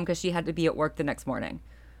straight home because she had to be at work the next morning.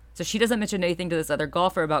 So she doesn't mention anything to this other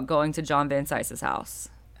golfer about going to John Van Cise's house.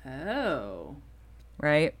 Oh.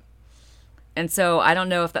 Right? And so I don't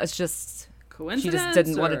know if that's just... coincidence, she just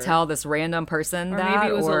didn't want to tell this random person that,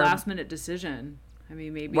 maybe it was a last minute decision. I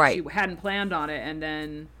mean, maybe she hadn't planned on it, and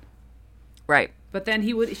then but then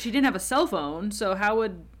she didn't have a cell phone, so how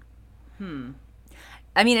would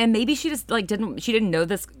I mean, and maybe she just like didn't know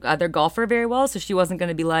this other golfer very well, so she wasn't going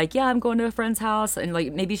to be like, yeah, I'm going to a friend's house, and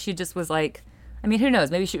like maybe she just was like, I mean, who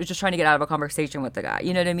knows, maybe she was just trying to get out of a conversation with the guy,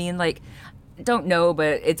 you know what I mean? Like, don't know,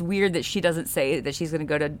 but it's weird that she doesn't say that she's going to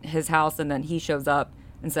go to his house and then he shows up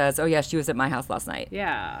and says, oh, yeah, she was at my house last night.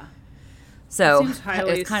 Yeah. So seems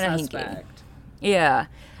highly it's kind of hinky. Yeah.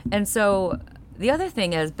 And so the other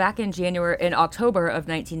thing is, back in October of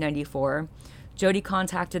 1994, Jodi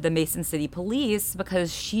contacted the Mason City Police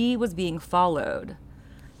because she was being followed.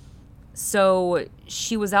 So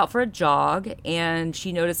she was out for a jog and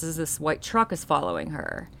she notices this white truck is following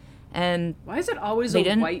her. And why is it always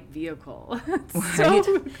a white vehicle? It's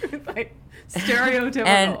so like,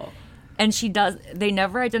 stereotypical. And they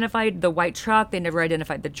never identified the white truck. They never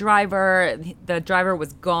identified the driver. The driver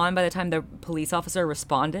was gone by the time the police officer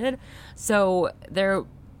responded. So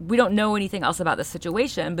we don't know anything else about the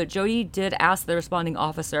situation, but Jodi did ask the responding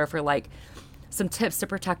officer for like some tips to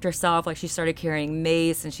protect herself. Like she started carrying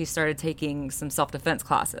mace and she started taking some self-defense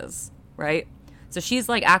classes, right? So she's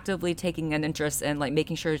like actively taking an interest in like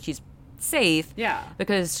making sure she's safe. Yeah.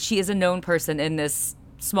 Because she is a known person in this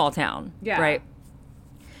small town. Yeah. Right?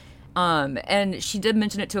 And she did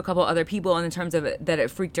mention it to a couple other people in terms of that it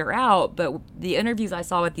freaked her out. But the interviews I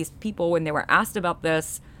saw with these people, when they were asked about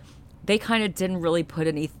this, they kind of didn't really put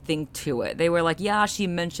anything to it. They were like, yeah, she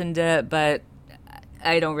mentioned it, but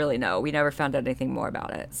I don't really know. We never found out anything more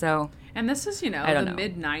about it. So, and this is, the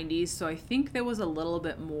mid-90s, so I think there was a little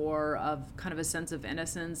bit more of kind of a sense of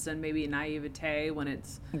innocence and maybe naivete when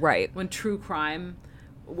it's... Right. When true crime,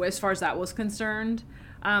 as far as that was concerned...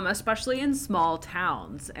 especially in small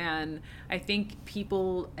towns. And I think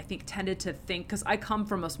people, tended to think, because I come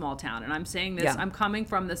from a small town, and I'm saying this, I'm coming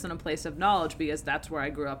from this in a place of knowledge because that's where I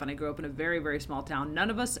grew up, and I grew up in a very, very small town.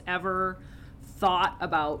 None of us ever thought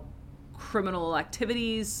about criminal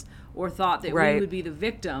activities or thought that we would be the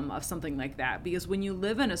victim of something like that, because when you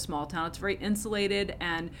live in a small town, it's very insulated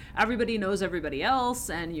and everybody knows everybody else,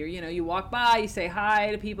 and you walk by, you say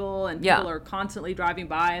hi to people, and people are constantly driving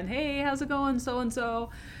by and, hey, how's it going, so and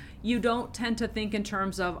so. You don't tend to think in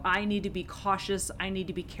terms of, I need to be cautious, I need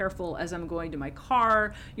to be careful as I'm going to my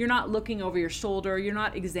car. You're not looking over your shoulder, you're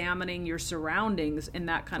not examining your surroundings in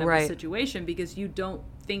that kind of a situation, because you don't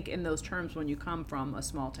think in those terms when you come from a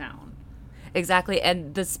small town. Exactly.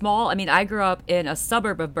 And I mean, I grew up in a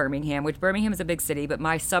suburb of Birmingham, which Birmingham is a big city, but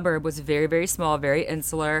my suburb was very, very small, very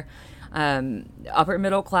insular, upper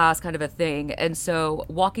middle class kind of a thing. And so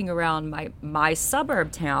walking around my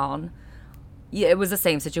suburb town, yeah, it was the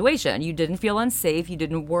same situation. You didn't feel unsafe. You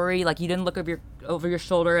didn't worry. Like, you didn't look over your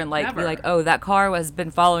shoulder and like be like, oh, that car has been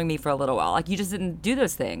following me for a little while. Like, you just didn't do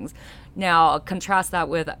those things. Now, contrast that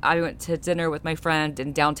with, I went to dinner with my friend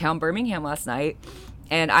in downtown Birmingham last night,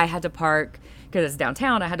 and I had to park, because it's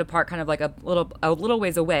downtown, I had to park kind of like a little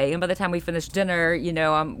ways away. And by the time we finished dinner,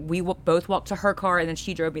 both walked to her car, and then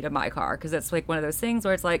she drove me to my car, because it's like one of those things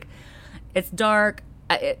where it's like, it's dark.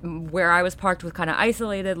 Where I was parked was kind of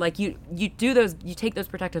isolated. Like, you take those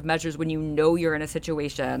protective measures when you know you're in a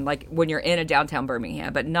situation, like when you're in a downtown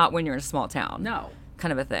Birmingham, but not when you're in a small town. No.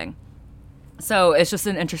 Kind of a thing. So it's just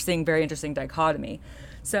very interesting dichotomy.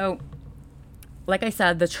 So, like I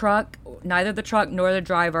said, neither the truck nor the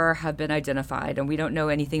driver have been identified, and we don't know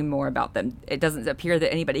anything more about them. It doesn't appear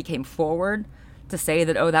that anybody came forward to say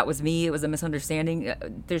that, oh, that was me, it was a misunderstanding.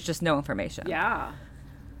 There's just no information. Yeah.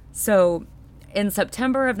 So, in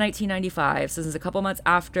September of 1995, so this is a couple months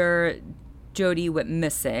after Jodi went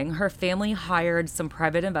missing, her family hired some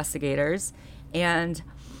private investigators, and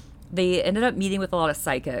they ended up meeting with a lot of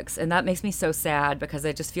psychics. And that makes me so sad, because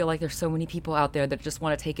I just feel like there's so many people out there that just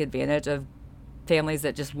want to take advantage of families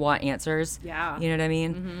that just want answers. Yeah. You know what I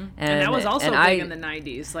mean? Mm-hmm. And that was also big in the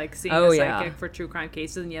 90s, like seeing a psychic for true crime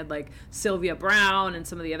cases. And you had like Sylvia Brown and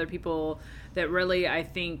some of the other people that really, I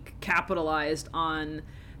think, capitalized on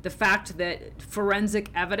the fact that forensic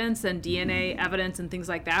evidence and DNA evidence and things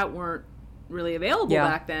like that weren't really available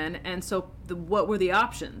back then. And so what were the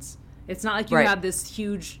options? It's not like you had this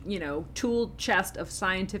huge, tool chest of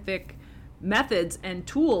scientific methods and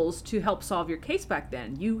tools to help solve your case back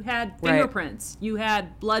then. You had fingerprints. You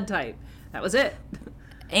had blood type. That was it.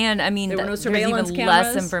 And, I mean, there were no surveillance there's even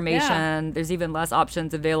cameras. less information. Yeah. There's even less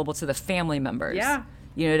options available to the family members. Yeah.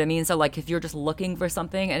 You know what I mean? So, like, if you're just looking for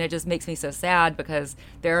something, and it just makes me so sad, because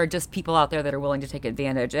there are just people out there that are willing to take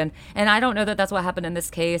advantage. And I don't know that that's what happened in this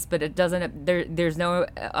case, but it doesn't, there's no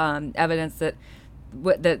evidence that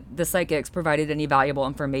the psychics provided any valuable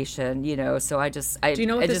information, so do you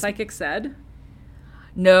know what the psychic said?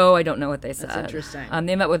 No, I don't know what they said. That's interesting.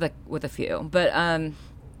 They met with a few, but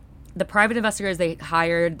the private investigators they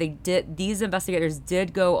hired, these investigators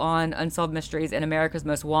did go on Unsolved Mysteries and America's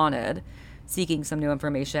Most Wanted, seeking some new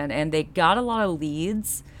information, and they got a lot of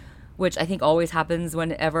leads, which I think always happens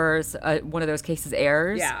whenever one of those cases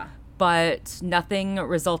airs. Yeah. But nothing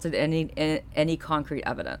resulted in any concrete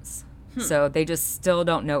evidence. So they just still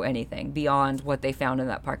don't know anything beyond what they found in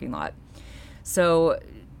that parking lot. So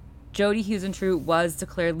Jodi Huisentruit was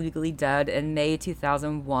declared legally dead in May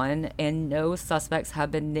 2001, and no suspects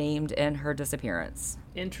have been named in her disappearance.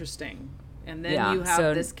 Interesting. And then you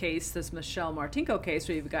have this case, this Michelle Martinko case,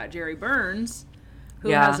 where you've got Jerry Burns, who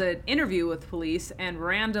has an interview with police, and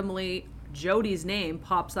randomly Jodi's name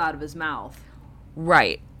pops out of his mouth.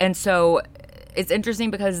 Right. And so it's interesting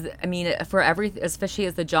because, I mean, as fishy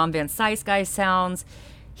as the John Van Cise guy sounds,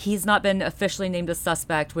 he's not been officially named a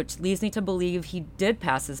suspect, which leads me to believe he did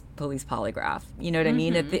pass his police polygraph. You know what I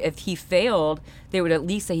mean? If he failed, they would at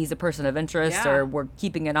least say he's a person of interest, or we're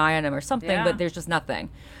keeping an eye on him or something, but there's just nothing.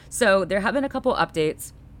 So there have been a couple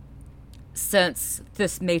updates since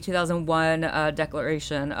this May 2001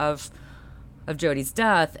 declaration of Jodi's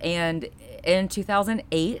death. And in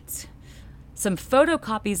 2008, some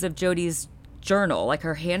photocopies of Jodi's journal, like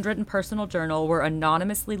her handwritten personal journal, were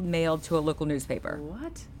anonymously mailed to a local newspaper.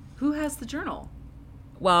 What? Who has the journal?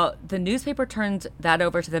 Well, the newspaper turned that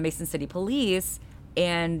over to the Mason City Police,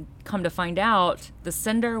 and come to find out, the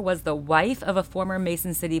sender was the wife of a former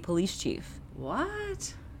Mason City police chief.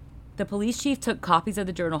 What? The police chief took copies of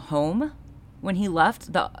the journal home when he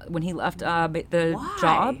left the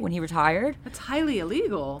job, when he retired. That's highly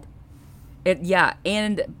illegal.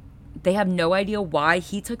 And they have no idea why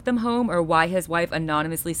he took them home or why his wife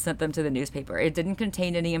anonymously sent them to the newspaper. It didn't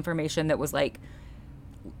contain any information that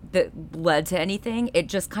led to anything. It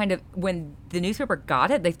just kind of, when the newspaper got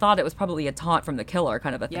it, they thought it was probably a taunt from the killer,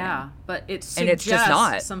 kind of a thing. Yeah, but it suggests and it's just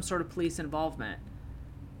not some sort of police involvement.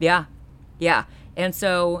 Yeah. And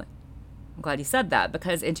so I'm glad you said that,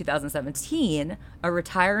 because in 2017, a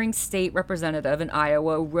retiring state representative in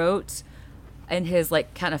Iowa wrote in his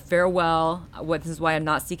kind of farewell, this is why I'm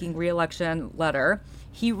not seeking re-election letter,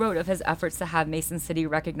 he wrote of his efforts to have Mason City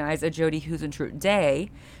recognize a Jodi Huisentruit Day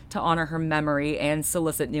to honor her memory and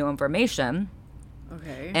solicit new information.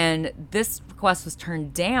 Okay. And this request was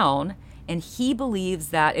turned down, And he believes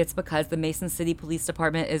that it's because the Mason City Police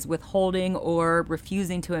Department is withholding or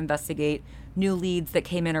refusing to investigate new leads that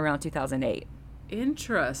came in around 2008.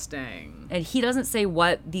 Interesting. And he doesn't say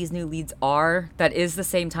what these new leads are. That is the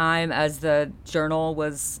same time as the journal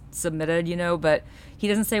was submitted, but he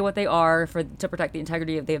doesn't say what they are to protect the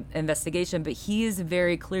integrity of the investigation. But he is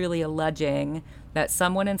very clearly alleging that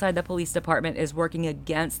someone inside the police department is working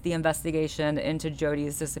against the investigation into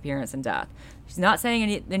Jodi's disappearance and death. He's not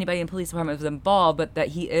saying anybody in the police department was involved, but that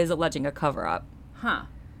he is alleging a cover-up. Huh.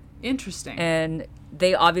 Interesting. And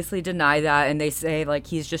they obviously deny that, and they say,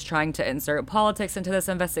 he's just trying to insert politics into this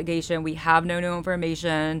investigation. We have no new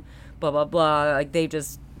information, blah, blah, blah. But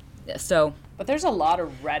there's a lot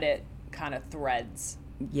of Reddit kind of threads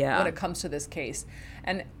when it comes to this case.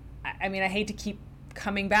 And, I mean, I hate to keep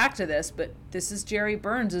coming back to this, but this is Jerry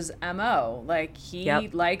Burns' MO. He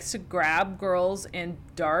likes to grab girls in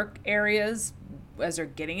dark areas as they're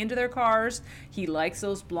getting into their cars. He likes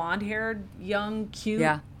those blonde-haired, young,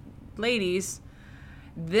 cute ladies.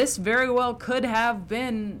 This very well could have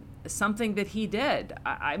been something that he did.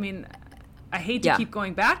 I mean, I hate to keep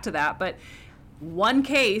going back to that, but one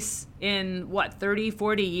case in 30,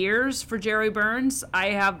 40 years for Jerry Burns, I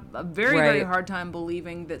have a very, very hard time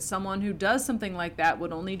believing that someone who does something like that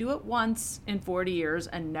would only do it once in 40 years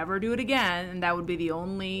and never do it again, and that would be the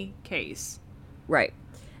only case. Right.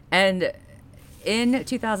 And in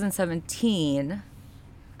 2017,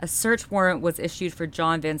 a search warrant was issued for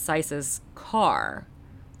John Van Cise's car.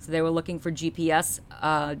 So they were looking for GPS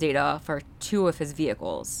data for 2 of his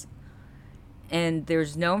vehicles. And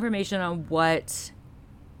there's no information on what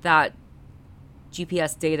that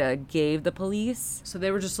GPS data gave the police. So they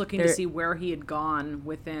were just looking to see where he had gone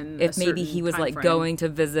within if maybe he was going to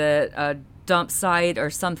visit a dump site or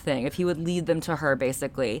something, if he would lead them to her,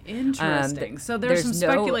 basically. Interesting. So there's some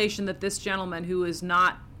speculation that this gentleman, who is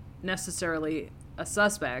not necessarily a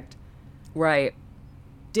suspect,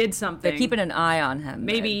 did something. They're keeping an eye on him.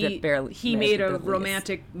 Maybe he made a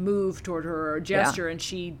romantic move toward her, or a gesture, and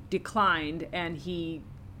she declined, and he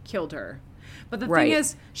killed her. But the thing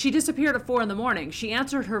is, she disappeared at 4 a.m. She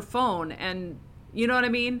answered her phone, and you know what I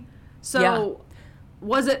mean? So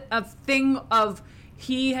was it a thing of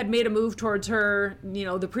he had made a move towards her,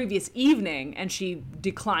 the previous evening, and she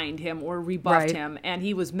declined him or rebuffed him, and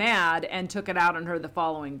he was mad and took it out on her the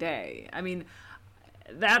following day? I mean,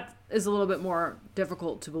 that is a little bit more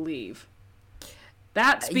difficult to believe.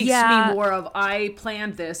 That speaks to me more of, I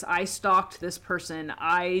planned this, I stalked this person,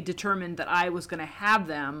 I determined that I was going to have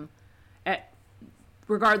them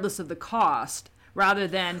regardless of the cost, rather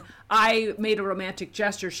than I made a romantic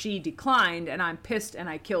gesture, she declined, and I'm pissed and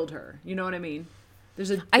I killed her. You know what I mean? There's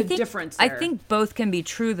a difference there. I think both can be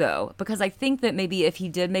true, though, because I think that maybe if he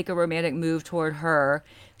did make a romantic move toward her,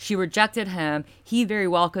 she rejected him, he very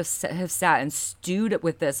well could have sat and stewed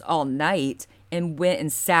with this all night and went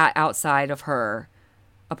and sat outside of her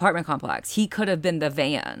apartment complex. He could have been the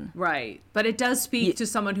van. Right. But it does speak to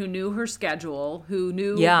someone who knew her schedule, who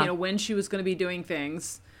knew when she was going to be doing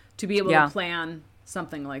things, to be able to plan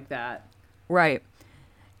something like that. Right.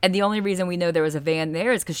 And the only reason we know there was a van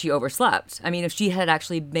there is because she overslept. I mean, if she had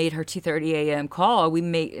actually made her 2:30 a.m. call,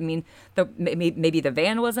 maybe the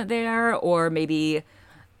van wasn't there, or maybe,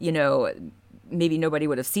 maybe nobody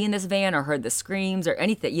would have seen this van or heard the screams or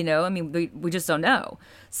anything, I mean, we just don't know.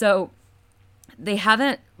 So they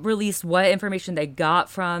haven't released what information they got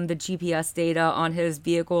from the GPS data on his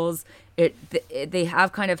vehicles. They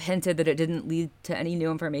have kind of hinted that it didn't lead to any new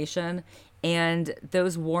information. And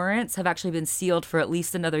those warrants have actually been sealed for at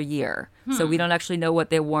least another year. So we don't actually know what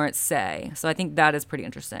the warrants say. So I think that is pretty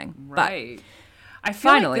interesting. Right. But I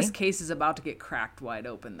feel like this case is about to get cracked wide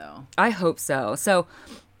open, though. I hope so. So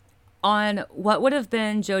on what would have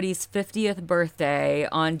been Jodi's 50th birthday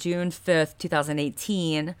on June 5th,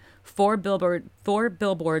 2018, 4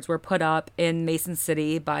 billboards were put up in Mason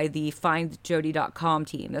City by the FindJodi.com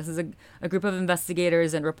team. This is a group of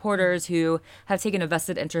investigators and reporters who have taken a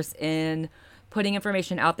vested interest in putting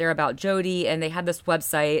information out there about Jodi, and they had this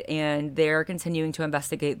website, and they're continuing to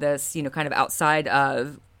investigate this, kind of outside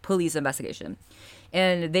of police investigation.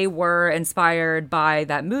 And they were inspired by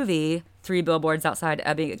that movie, 3 Billboards Outside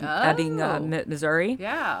Ebbing, Missouri.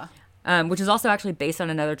 Yeah. Which is also actually based on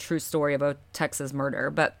another true story of a Texas murder.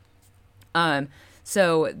 But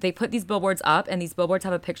so they put these billboards up, and these billboards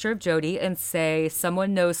have a picture of Jodi and say,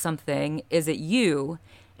 "Someone knows something. Is it you?"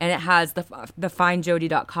 And it has the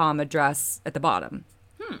FindJodi.com address at the bottom.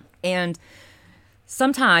 And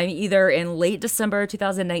sometime either in late December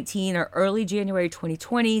 2019 or early January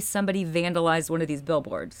 2020, somebody vandalized one of these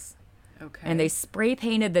billboards. Okay. And they spray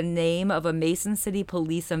painted the name of a Mason City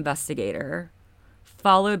police investigator,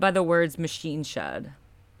 followed by the words machine shed.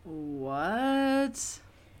 What?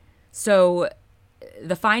 So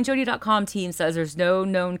the FindJody.com team says there's no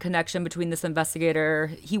known connection between this investigator.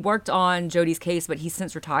 He worked on Jody's case, but he's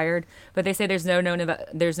since retired. But they say there's no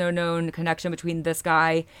known connection between this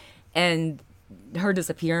guy and her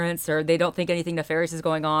disappearance, or they don't think anything nefarious is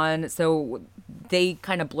going on. So they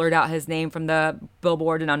kind of blurred out his name from the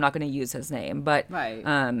billboard, and I'm not going to use his name, but Right.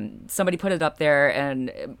 Somebody put it up there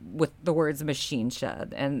and with the words machine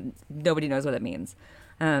shed, and nobody knows what it means.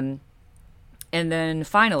 And then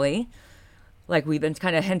finally, like we've been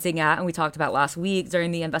kind of hinting at and we talked about last week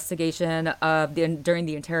during the investigation of during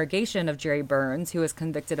the interrogation of Jerry Burns, who was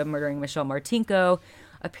convicted of murdering Michelle Martinko,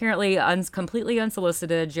 apparently completely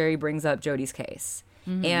unsolicited, Jerry brings up Jody's case.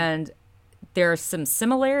 And there are some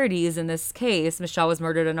similarities in this case. Michelle was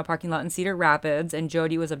murdered in a parking lot in Cedar Rapids, and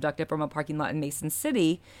Jody was abducted from a parking lot in Mason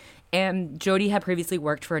City. And Jody had previously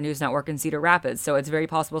worked for a news network in Cedar Rapids, so it's very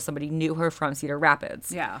possible somebody knew her from Cedar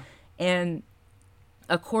Rapids. Yeah. And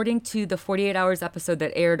according to the 48 Hours episode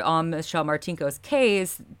that aired on Michelle Martinko's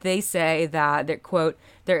case, they say that, quote,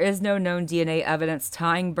 there is no known DNA evidence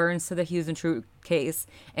tying Burns to the Huisentruit case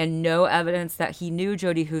and no evidence that he knew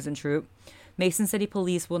Jody Huisentruit. Mason City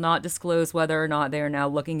Police will not disclose whether or not they are now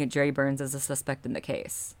looking at Jerry Burns as a suspect in the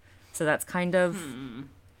case. So that's kind of...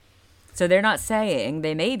 So they're not saying,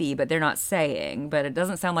 they may be, but they're not saying, but it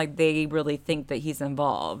doesn't sound like they really think that he's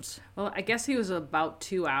involved. Well, I guess he was about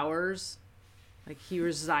 2 hours. Like, he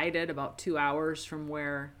resided about 2 hours from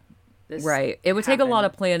where this Right. It would take a lot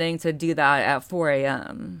of planning to do that at 4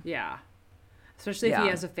 a.m. Yeah. Especially if Yeah. he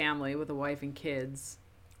has a family with a wife and kids.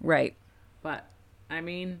 Right. But, I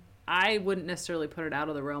mean, I wouldn't necessarily put it out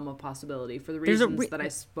of the realm of possibility for the There's a reasons that I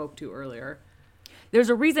spoke to earlier. There's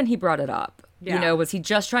a reason he brought it up. Yeah. You know, was he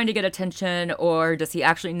just trying to get attention, or does he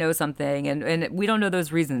actually know something? And we don't know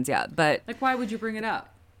those reasons yet, but... Like, why would you bring it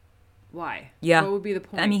up? Why? Yeah. What would be the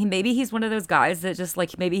point? I mean, maybe he's one of those guys that just,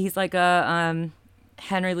 like, maybe he's like a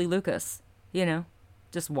Henry Lee Lucas, you know?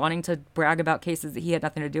 Just wanting to brag about cases that he had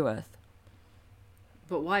nothing to do with.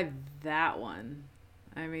 But why that one?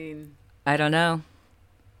 I mean... I don't know.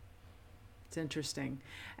 It's interesting.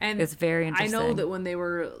 And It's very interesting. I know that when they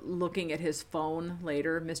were looking at his phone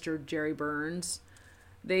later, Mr. Jerry Burns,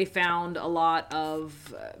 they found a lot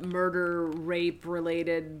of murder, rape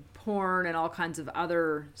related porn and all kinds of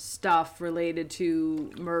other stuff related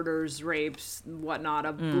to murders, rapes, whatnot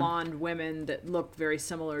of blonde women that looked very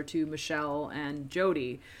similar to Michelle and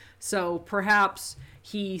Jody. So perhaps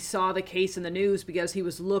he saw the case in the news because he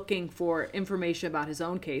was looking for information about his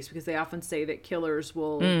own case, because they often say that killers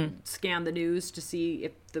will scan the news to see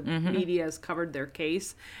if the media has covered their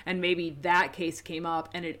case, and maybe that case came up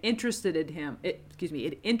and it interested him.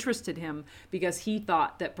 It interested him because he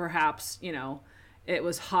thought that perhaps, you know, it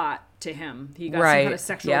was hot to him. He got some kind of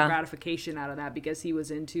sexual gratification out of that because he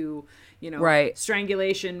was into, you know,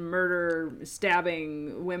 strangulation, murder,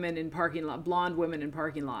 stabbing women in blonde women in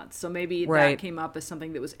parking lots. So maybe that came up as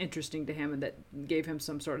something that was interesting to him and that gave him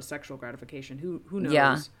some sort of sexual gratification. Who knows?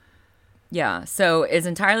 Yeah. Yeah. So it's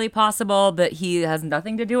entirely possible that he has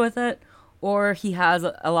nothing to do with it, or he has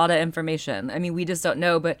a lot of information. I mean, we just don't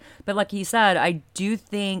know. But like you said, I do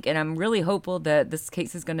think, and I'm really hopeful that this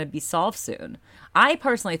case is going to be solved soon. I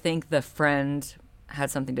personally think the friend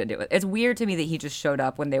had something to do with it. It's weird to me that he just showed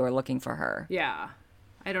up when they were looking for her. Yeah.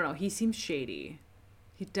 I don't know. He seems shady.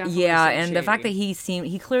 He definitely Yeah, seems and shady. the fact that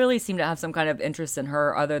he clearly seemed to have some kind of interest in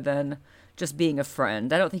her other than just being a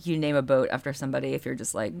friend. I don't think you name a boat after somebody if you're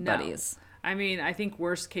just like buddies. I mean, I think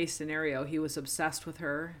worst case scenario, he was obsessed with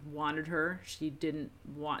her, wanted her. She didn't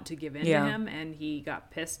want to give in to him, and he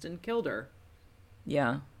got pissed and killed her.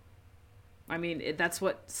 Yeah. I mean, that's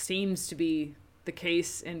what seems to be the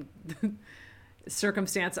case in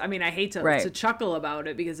circumstance. I mean, I hate to chuckle about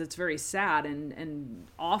it because it's very sad and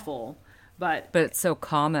awful, but it's so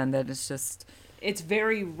common that it's just... It's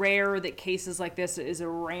very rare that cases like this is a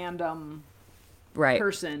random...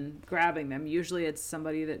 person grabbing them. Usually it's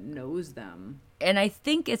somebody that knows them. And I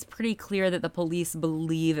think it's pretty clear that the police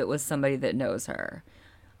believe it was somebody that knows her.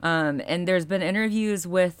 And there's been interviews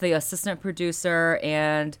with the assistant producer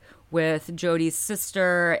and with Jody's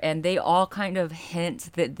sister, and they all kind of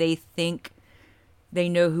hint that they think they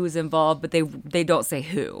know who's involved, but they don't say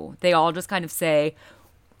who. They all just kind of say,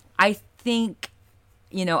 I think...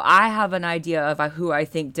 You know, I have an idea of who I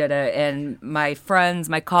think did it, and my friends,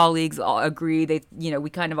 my colleagues all agree. We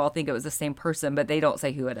kind of all think it was the same person, but they don't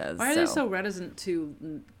say who it is. Why are they so reticent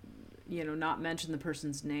to not mention the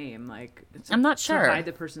person's name? Like, I'm not sure. To hide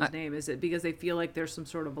the person's name. Is it because they feel like there's some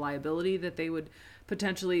sort of liability that they would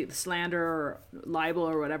potentially slander or libel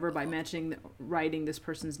or whatever by writing this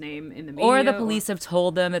person's name in the media? Or the police have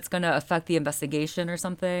told them it's going to affect the investigation or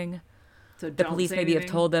something. So the police maybe have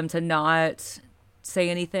told them to not say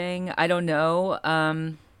anything. I don't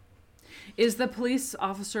know. Is the police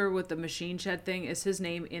officer with the machine shed thing, is his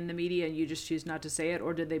name in the media and you just choose not to say it,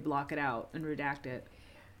 or did they block it out and redact it?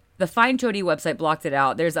 The Find Jody website blocked it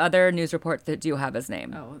out. There's other news reports that do have his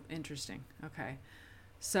name. Oh, interesting. Okay.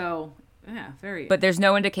 So, yeah, But there's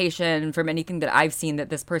no indication from anything that I've seen that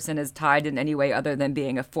this person is tied in any way other than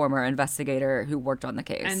being a former investigator who worked on the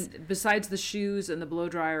case. And besides the shoes and the blow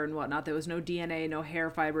dryer and whatnot, there was no DNA, no hair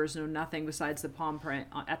fibers, no nothing besides the palm print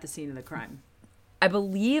at the scene of the crime. I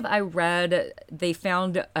believe I read they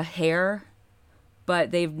found a hair,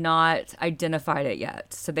 but they've not identified it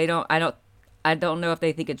yet. So I don't know if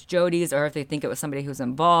they think it's Jody's or if they think it was somebody who's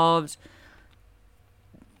involved.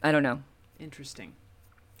 I don't know. Interesting.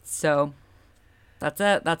 So that's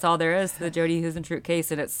it. That's all there is to the Jody Huisentruit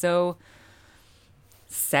case. And it's so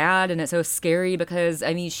sad and it's so scary because,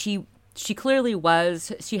 I mean, she clearly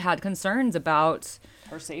she had concerns about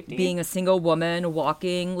her safety, being a single woman,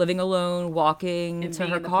 living alone, walking to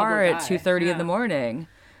her car at 2:30 in the morning.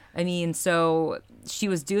 I mean, so she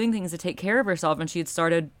was doing things to take care of herself, and she had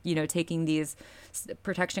started, taking these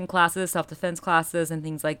protection classes, self-defense classes, and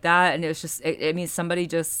things like that. And it was just, somebody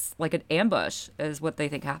just like an ambush is what they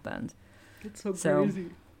think happened. It's so crazy.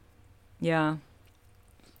 Yeah.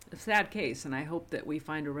 A sad case, and I hope that we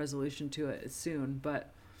find a resolution to it soon,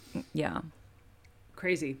 but yeah.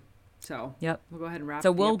 Crazy. So yep. We'll go ahead and wrap the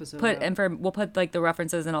episode up. We'll put like the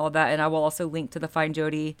references and all of that, and I will also link to the Find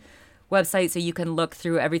Jody website so you can look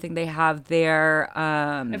through everything they have there.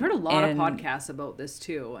 I've heard a lot of podcasts about this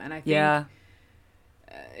too, and I think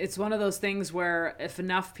it's one of those things where if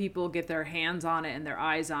enough people get their hands on it and their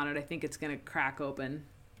eyes on it, I think it's going to crack open.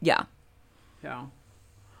 Yeah. So, all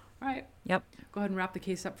right. Yep. Go ahead and wrap the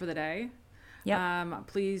case up for the day. Yep.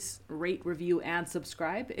 Please rate, review, and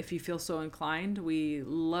subscribe if you feel so inclined. We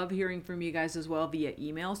love hearing from you guys as well via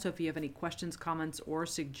email. So if you have any questions, comments, or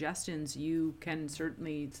suggestions, you can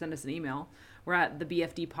certainly send us an email. We're at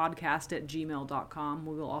thebfdpodcast@gmail.com.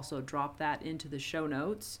 We will also drop that into the show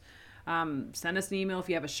notes. Send us an email if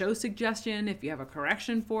you have a show suggestion, if you have a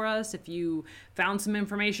correction for us, if you found some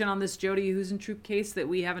information on this Jody Huisentruit case that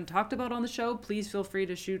we haven't talked about on the show, please feel free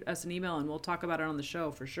to shoot us an email and we'll talk about it on the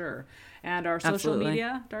show for sure. And our social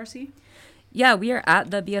media, Darcy? Yeah, we are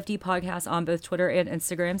at the BFD Podcast on both Twitter and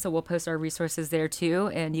Instagram, so we'll post our resources there too,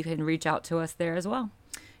 and you can reach out to us there as well.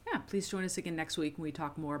 Yeah, please join us again next week when we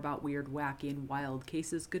talk more about weird, wacky, and wild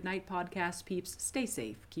cases. Good night, podcast peeps. Stay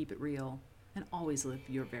safe, keep it real, and always live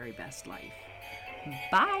your very best life.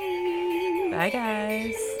 Bye. Bye,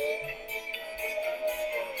 guys.